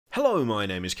Hello, my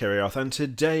name is Kiriarth, and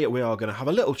today we are going to have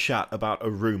a little chat about a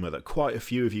rumour that quite a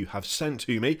few of you have sent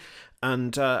to me,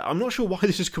 and I'm not sure why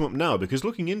this has come up now, because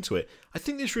looking into it, I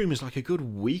think this rumour is like a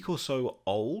good week or so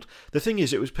old. The thing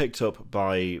is, it was picked up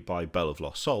by Bell of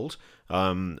Lost Souls,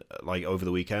 like over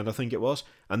the weekend, I think it was,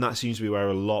 and that seems to be where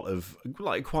a lot of,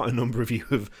 like quite a number of you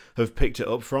have picked it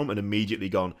up from and immediately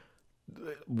gone,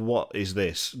 what is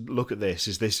this? Look at this.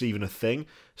 Is this even a thing?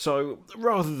 So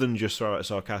rather than just throw out a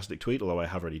sarcastic tweet, although I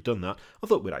have already done that, I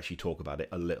thought we'd actually talk about it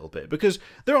a little bit, because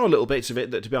there are little bits of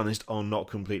it that, to be honest, are not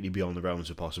completely beyond the realms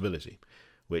of possibility.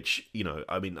 Which, you know,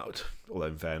 I mean, although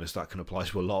in fairness, that can apply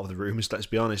to a lot of the rumours, let's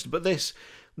be honest. But this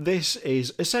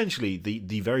is essentially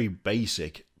the very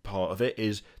basic part of it,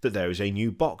 is that there is a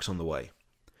new box on the way.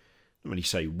 I don't really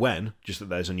say when, just that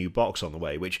there's a new box on the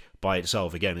way, which by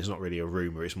itself, again, is not really a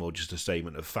rumour, it's more just a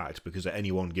statement of fact, because at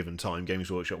any one given time, Games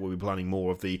Workshop will be planning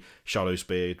more of the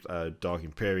Shadowspear, Dark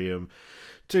Imperium,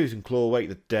 Tooth and Claw, Wake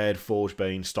the Dead,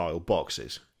 Forgebane style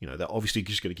boxes. You know, they're obviously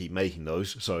just going to keep making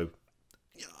those, so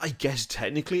I guess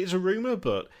technically it's a rumour,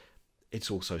 but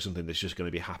it's also something that's just going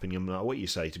to be happening no matter what you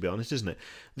say, to be honest, isn't it?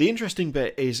 The interesting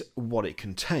bit is what it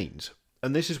contains,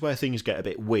 and this is where things get a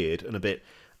bit weird and a bit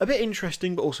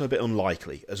interesting, but also a bit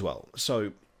unlikely as well.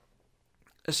 So,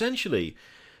 essentially,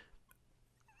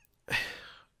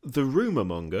 the rumour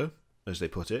monger, as they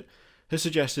put it, has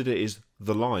suggested it is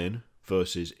the Lion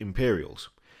versus Imperials.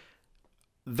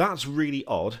 That's really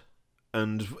odd,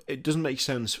 and it doesn't make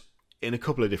sense in a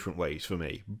couple of different ways for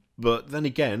me. But then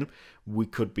again, we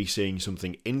could be seeing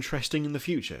something interesting in the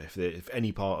future if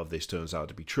any part of this turns out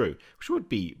to be true, which would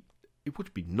be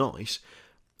nice.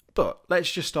 But let's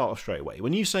just start off straight away.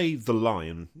 When you say the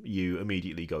Lion, you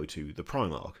immediately go to the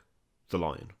Primarch, the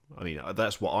Lion. I mean,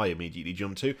 that's what I immediately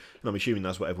jump to, and I'm assuming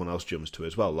that's what everyone else jumps to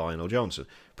as well, Lionel Johnson.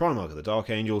 Primarch of the Dark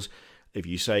Angels, if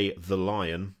you say the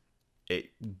Lion,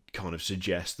 it kind of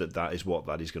suggests that that is what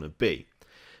that is going to be.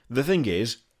 The thing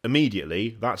is,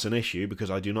 immediately, that's an issue, because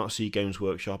I do not see Games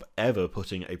Workshop ever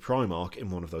putting a Primarch in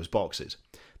one of those boxes.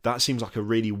 That seems like a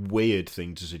really weird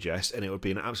thing to suggest, and it would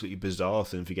be an absolutely bizarre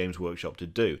thing for Games Workshop to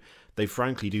do. They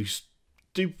frankly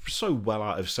do so well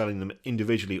out of selling them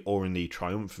individually or in the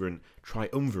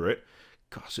triumvirate,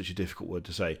 God, such a difficult word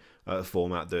to say,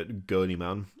 format that Gurney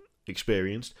Man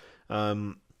experienced.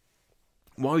 Why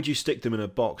would you stick them in a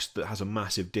box that has a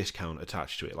massive discount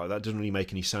attached to it? Like, that doesn't really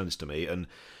make any sense to me, and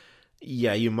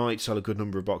yeah, you might sell a good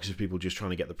number of boxes of people just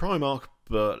trying to get the Primarch,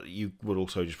 but you would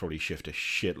also just probably shift a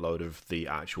shitload of the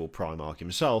actual Primarch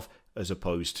himself, as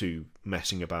opposed to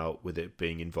messing about with it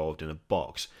being involved in a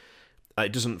box.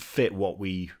 It doesn't fit what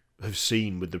we have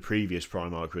seen with the previous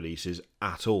Primarch releases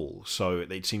at all, so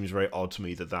it seems very odd to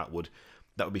me that that would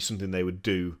be something they would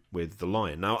do with the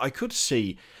Lion. Now, I could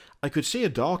see a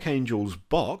Dark Angels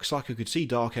box, like I could see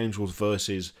Dark Angels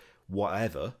versus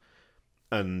whatever,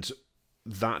 and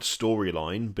that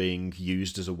storyline being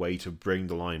used as a way to bring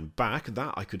the Lion back,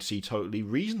 that I could see totally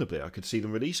reasonably. I could see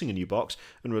them releasing a new box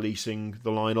and releasing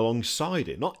the Lion alongside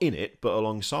it. Not in it, but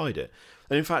alongside it.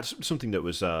 And in fact, something that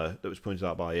was pointed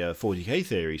out by 40k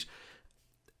Theories,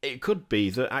 it could be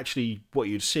that actually what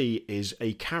you'd see is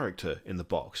a character in the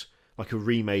box, like a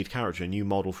remade character, a new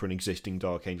model for an existing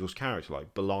Dark Angels character,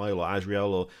 like Belial or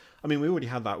Azrael, or I mean, we already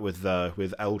had that with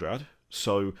Eldrad,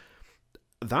 so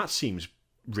that seems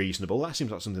reasonable. That seems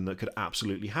like something that could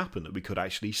absolutely happen, that we could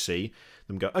actually see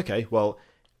them go, okay, well,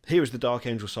 here is the Dark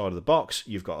Angel side of the box.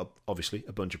 You've got, obviously,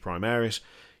 a bunch of Primaris.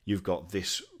 You've got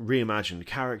this reimagined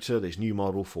character, this new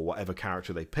model for whatever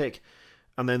character they pick.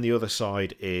 And then the other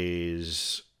side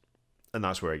is... And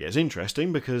that's where it gets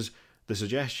interesting, because the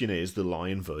suggestion is the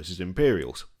Lion versus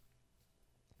Imperials.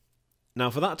 Now,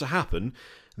 for that to happen,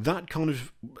 that kind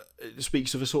of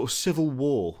speaks of a sort of civil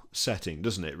war setting,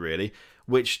 doesn't it, really?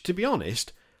 Which, to be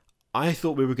honest, I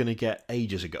thought we were going to get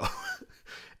ages ago.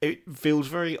 It feels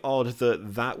very odd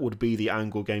that that would be the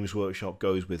angle Games Workshop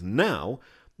goes with now,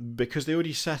 because they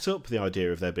already set up the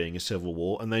idea of there being a civil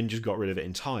war and then just got rid of it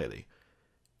entirely.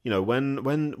 You know, when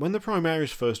the Primaris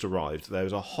first arrived, there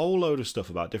was a whole load of stuff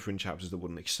about different chapters that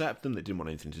wouldn't accept them, that didn't want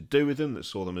anything to do with them, that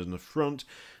saw them as an affront,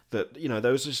 that, you know,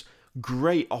 there was this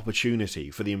great opportunity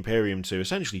for the Imperium to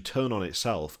essentially turn on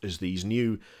itself as these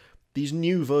new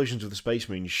versions of the Space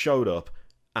Marines showed up,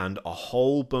 and a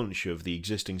whole bunch of the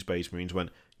existing Space Marines went,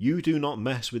 you do not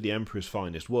mess with the Emperor's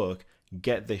finest work,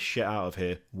 get this shit out of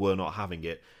here, we're not having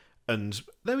it. And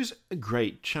there was a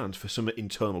great chance for some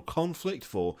internal conflict,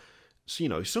 for, you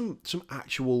know, some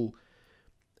actual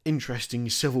interesting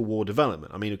Civil War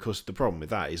development. I mean, of course, the problem with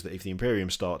that is that if the Imperium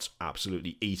starts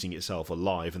absolutely eating itself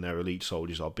alive and their elite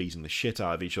soldiers are beating the shit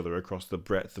out of each other across the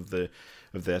breadth of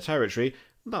their territory,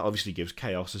 that obviously gives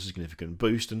Chaos a significant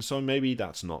boost, and so maybe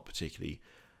that's not particularly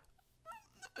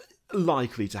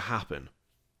likely to happen.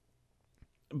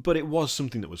 But it was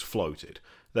something that was floated.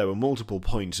 There were multiple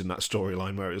points in that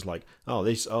storyline where it was like, no,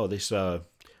 this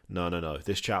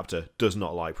chapter does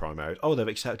not like Primaries. Oh, they've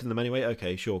accepted them anyway?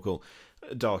 Okay, sure, cool.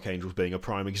 Dark Angels being a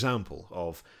prime example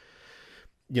of,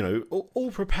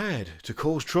 all prepared to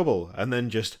cause trouble, and then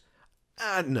just,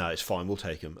 no, it's fine, we'll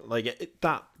take them. Like,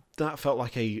 that felt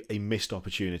like a missed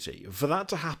opportunity. For that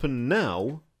to happen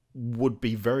now would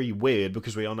be very weird,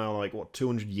 because we are now,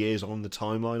 200 years on the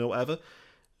timeline or whatever.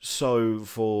 So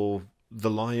for the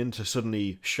Lion to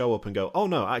suddenly show up and go, oh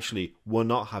no, actually, we're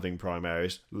not having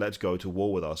Primaries, let's go to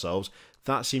war with ourselves,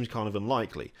 that seems kind of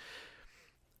unlikely.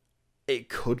 It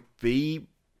could be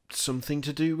something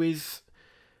to do with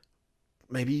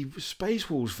maybe Space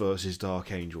Wolves versus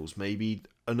Dark Angels. Maybe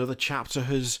another chapter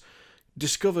has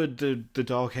discovered the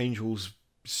Dark Angels'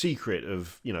 secret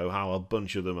of, how a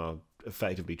bunch of them are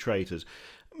effectively traitors.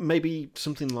 Maybe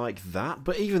something like that,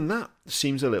 but even that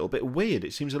seems a little bit weird.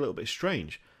 It seems a little bit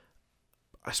strange.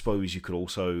 I suppose you could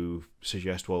also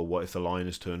suggest, well, what if the Lion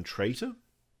has turned traitor?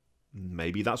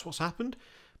 Maybe that's what's happened.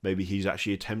 Maybe he's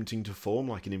actually attempting to form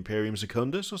like an Imperium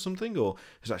Secundus or something, or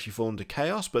has actually formed a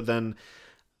Chaos, but then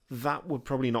that would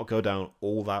probably not go down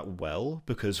all that well,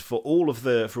 because for all of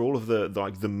the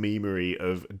memery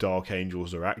of Dark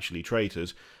Angels are actually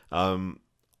traitors,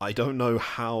 I don't know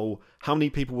how many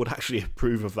people would actually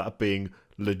approve of that being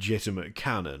legitimate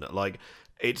canon. Like,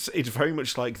 it's very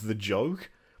much like the joke.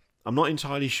 I'm not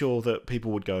entirely sure that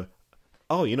people would go,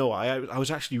 oh, I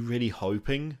was actually really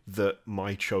hoping that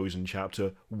my chosen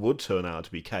chapter would turn out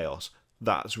to be Chaos.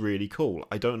 That's really cool.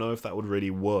 I don't know if that would really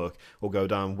work or go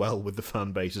down well with the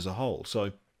fan base as a whole.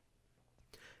 So,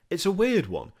 it's a weird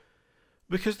one.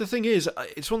 Because the thing is,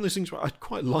 it's one of those things where I'd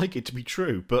quite like it to be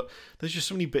true, but there's just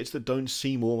so many bits that don't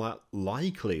seem all that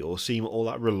likely or seem all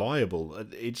that reliable.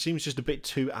 It seems just a bit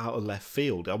too out of left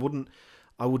field. I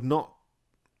would not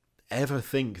ever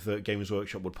think that Games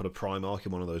Workshop would put a Primarch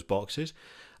in one of those boxes.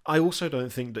 I also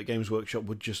don't think that Games Workshop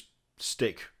would just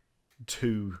stick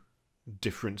two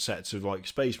different sets of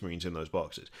Space Marines in those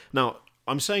boxes. Now,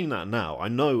 I'm saying that now. I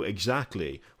know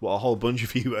exactly what a whole bunch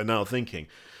of you are now thinking.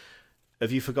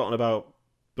 Have you forgotten about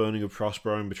Burning of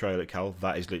Prospero and Betrayal at Cal?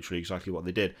 That is literally exactly what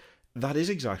they did. That is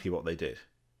exactly what they did.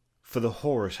 For the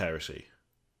Horus Heresy,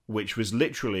 which was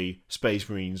literally Space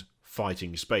Marines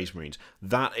fighting Space Marines.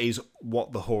 That is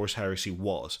what the Horus Heresy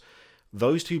was.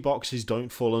 Those two boxes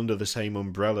don't fall under the same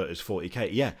umbrella as 40k.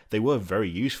 Yeah, they were very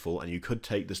useful, and you could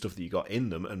take the stuff that you got in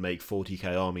them and make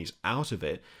 40k armies out of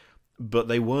it, but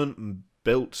they weren't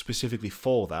built specifically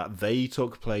for that. They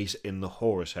took place in the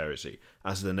Horus Heresy,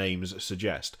 as the names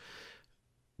suggest.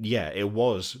 Yeah, it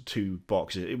was two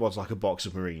boxes. It was like a box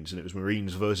of Marines, and it was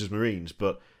Marines versus Marines,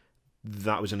 but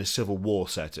that was in a Civil War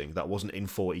setting. That wasn't in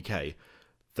 40k.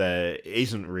 There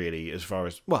isn't really, as far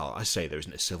as... Well, I say there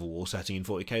isn't a Civil War setting in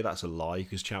 40k. That's a lie,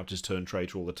 because chapters turn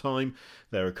traitor all the time.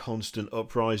 There are constant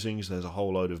uprisings. There's a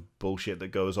whole load of bullshit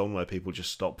that goes on where people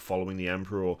just stop following the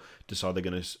Emperor or decide they're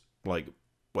going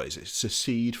to,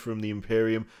 secede from the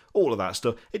Imperium. All of that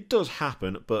stuff. It does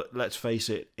happen, but let's face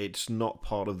it, it's not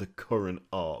part of the current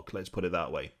arc. Let's put it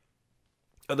that way.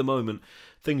 At the moment,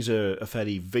 things are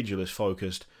fairly Vigilus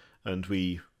focused, and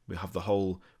we have the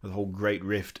whole Great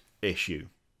Rift issue.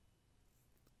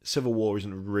 Civil War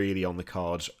isn't really on the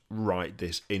cards right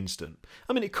this instant.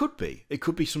 I mean, it could be. It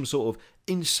could be some sort of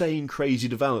insane, crazy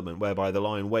development whereby the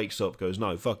Lion wakes up, goes,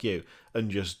 no, fuck you, and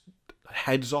just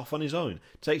heads off on his own.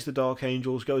 Takes the Dark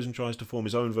Angels, goes and tries to form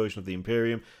his own version of the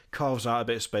Imperium, carves out a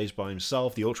bit of space by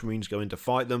himself, the Ultramarines go in to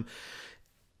fight them.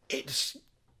 It's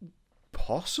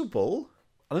possible.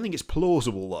 I don't think it's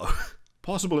plausible, though.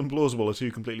 Possible and plausible are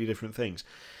two completely different things.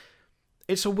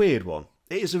 It's a weird one.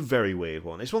 It is a very weird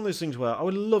one. It's one of those things where I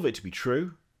would love it to be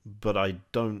true, but I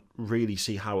don't really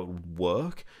see how it would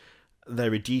work.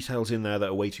 There are details in there that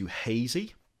are way too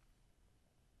hazy.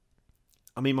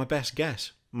 I mean, my best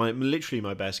guess, my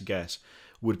best guess,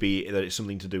 would be that it's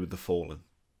something to do with the Fallen.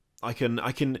 I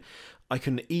can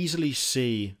easily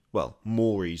see, well,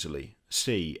 more easily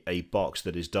see a box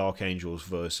that is Dark Angels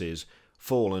versus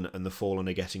Fallen, and the Fallen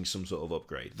are getting some sort of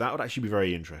upgrade. That would actually be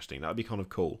very interesting. That would be kind of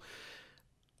cool.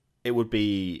 It would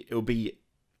be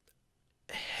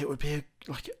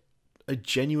a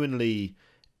genuinely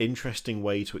interesting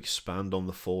way to expand on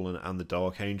the Fallen and the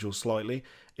Dark Angel slightly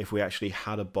if we actually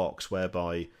had a box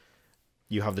whereby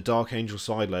you have the Dark Angel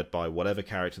side led by whatever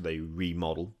character they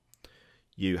remodel.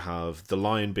 You have the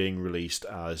Lion being released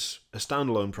as a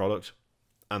standalone product,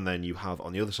 and then you have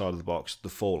on the other side of the box the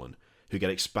Fallen, who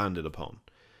get expanded upon.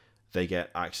 they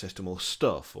get access to more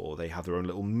stuff, or they have their own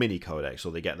little mini codex,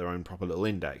 or they get their own proper little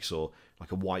index, or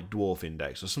like a white dwarf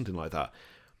index, or something like that.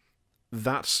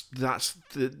 That's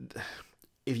the...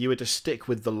 If you were to stick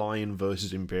with the Lion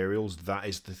versus Imperials, that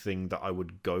is the thing that I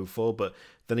would go for. But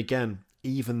then again,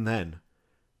 even then,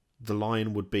 the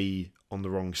Lion would be on the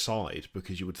wrong side,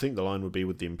 because you would think the Lion would be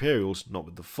with the Imperials, not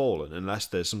with the Fallen, unless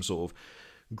there's some sort of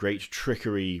great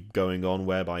trickery going on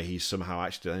whereby he's somehow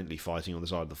accidentally fighting on the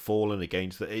side of the Fallen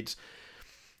against the...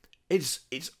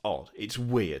 It's odd. It's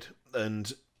weird.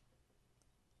 And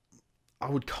I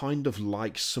would kind of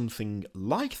like something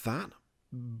like that,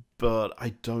 but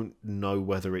I don't know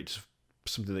whether it's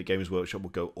something that Games Workshop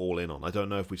would go all in on. I don't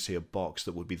know if we'd see a box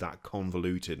that would be that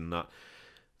convoluted and that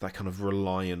kind of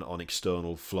reliant on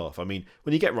external fluff. I mean,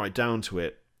 when you get right down to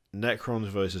it, Necrons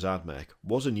versus Admech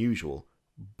was unusual,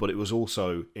 but it was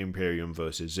also Imperium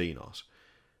versus Xenos.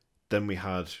 Then we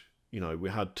had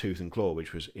Tooth and Claw,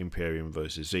 which was Imperium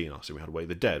versus Xenos, and we had Way of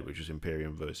the Dead, which was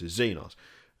Imperium versus Xenos,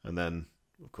 and then,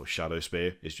 of course, Shadow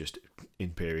Spear is just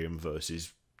Imperium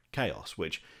versus Chaos,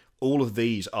 which all of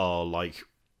these are like...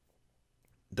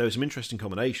 There were some interesting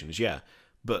combinations, yeah,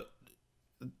 but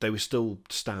they were still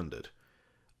standard.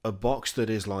 A box that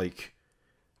is like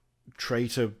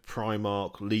Traitor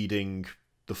Primarch leading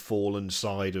the Fallen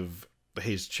side of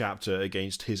his chapter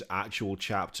against his actual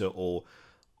chapter, or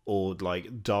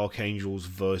like Dark Angels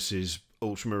versus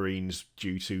Ultramarines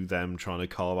due to them trying to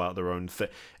carve out their own thing.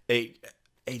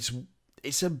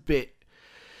 It's a bit...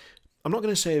 I'm not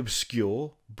going to say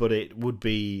obscure, but it would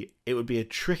be a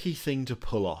tricky thing to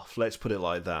pull off. Let's put it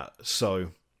like that.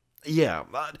 So, yeah,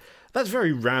 that's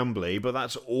very rambly, but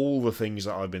that's all the things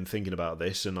that I've been thinking about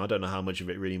this, and I don't know how much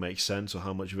of it really makes sense or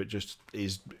how much of it just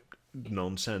is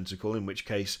nonsensical, in which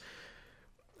case,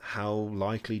 how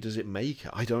likely does it make?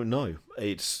 I don't know.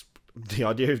 It's... The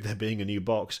idea of there being a new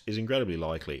box is incredibly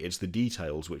likely. It's the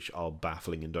details which are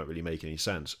baffling and don't really make any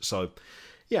sense. So,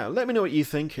 yeah, let me know what you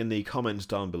think in the comments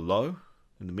down below.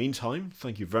 In the meantime,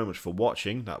 thank you very much for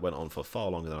watching. That went on for far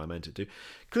longer than I meant it to.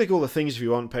 Click all the things if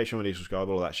you want. Patreon, video, subscribe,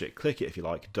 all that shit. Click it if you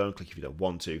like. Don't click if you don't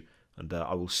want to. And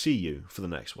I will see you for the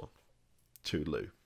next one. Toodaloo.